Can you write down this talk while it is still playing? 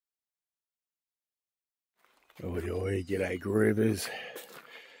Oi, oi, g'day groovers.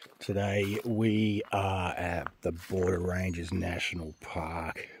 Today we are at the Border Ranges National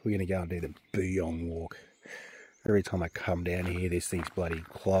Park. We're going to go and do the Booyong walk. Every time I come down here, this thing's bloody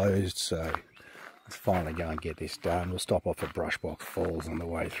closed, so let's finally go and get this done. We'll stop off at Brushbox Falls on the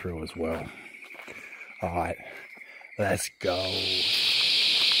way through as well. Alright, let's go.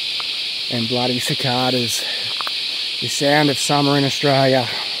 And bloody cicadas. The sound of summer in Australia.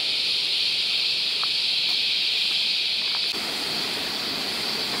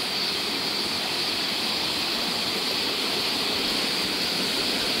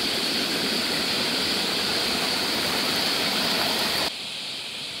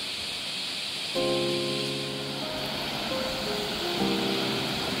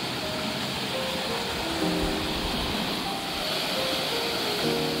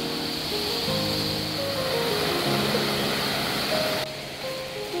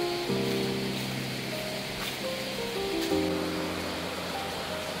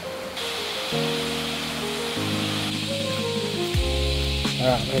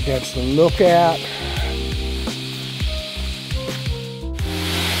 Alright, we're going to the lookout.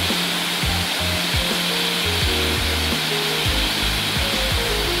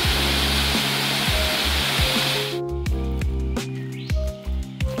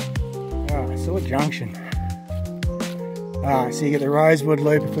 Alright, so a junction. Alright, so you get the Rosewood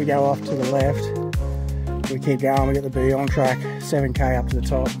Loop if we go off to the left. We keep going, we get the Booyong track, 7k up to the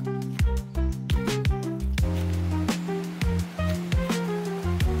top.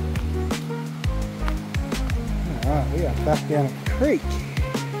 We are back down at the creek.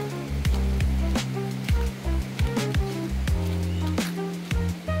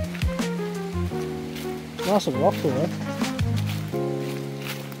 Nice and rock there.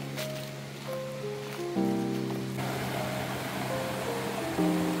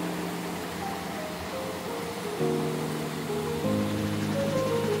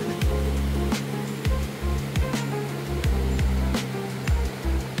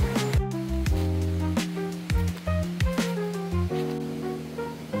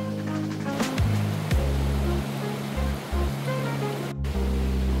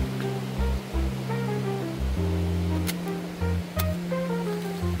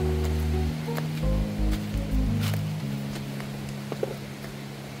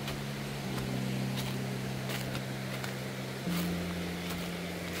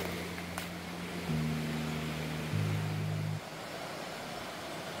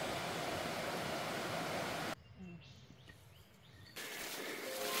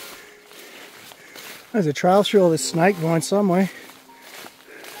 There's a trail through all this snake vine somewhere.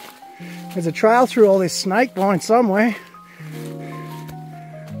 There's a trail through all this snake vine somewhere.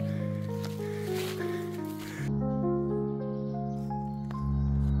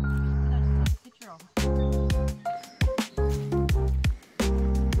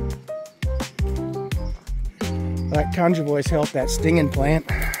 That conjure voice helped that stinging plant.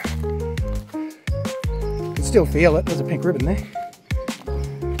 You can still feel it. There's a pink ribbon there.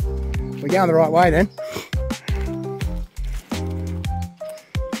 We're going the right way then.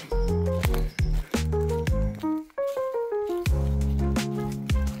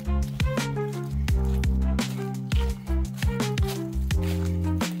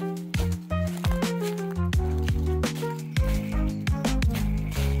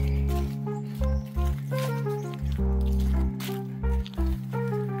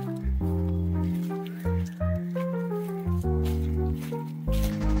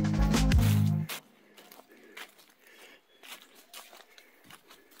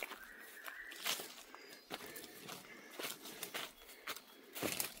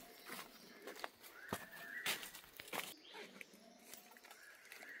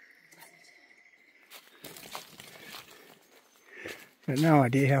 Got no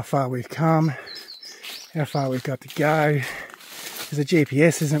idea how far we've come, how far we've got to go, because the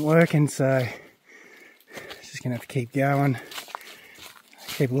GPS isn't working, so just going to have to keep going.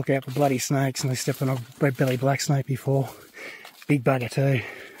 Keep a look out for bloody snakes, and I stepped on a red belly black snake before. Big bugger too.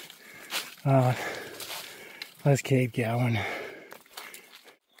 Alright, let's keep going.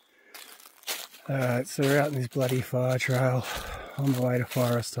 Alright, so we're out in this bloody fire trail on the way to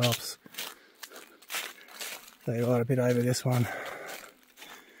Forest Tops. So you're a bit over this one.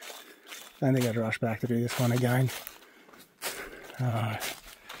 Don't think I'd rush back to do this one again. Alright.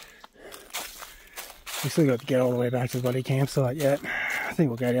 We still got to get all the way back to the bloody campsite yet. I think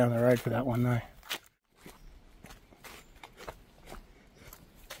we'll go down the road for that one though.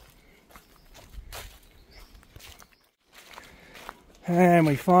 And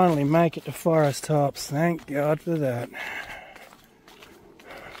we finally make it to Forest Tops. Thank God for that.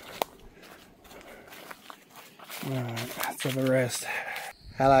 Alright, let's have a rest.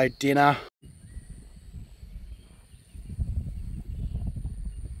 Hello, dinner.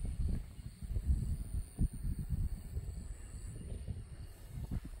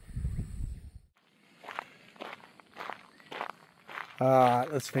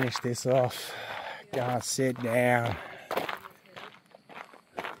 Alright, let's finish this off. Go and sit down.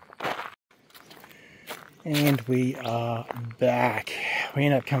 And we are back. We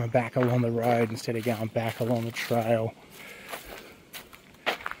ended up coming back along the road instead of going back along the trail.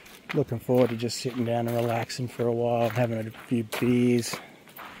 Looking forward to just sitting down and relaxing for a while, having a few beers.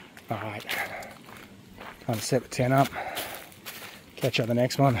 Alright, time to set the tent up. Catch you on the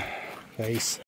next one. Peace.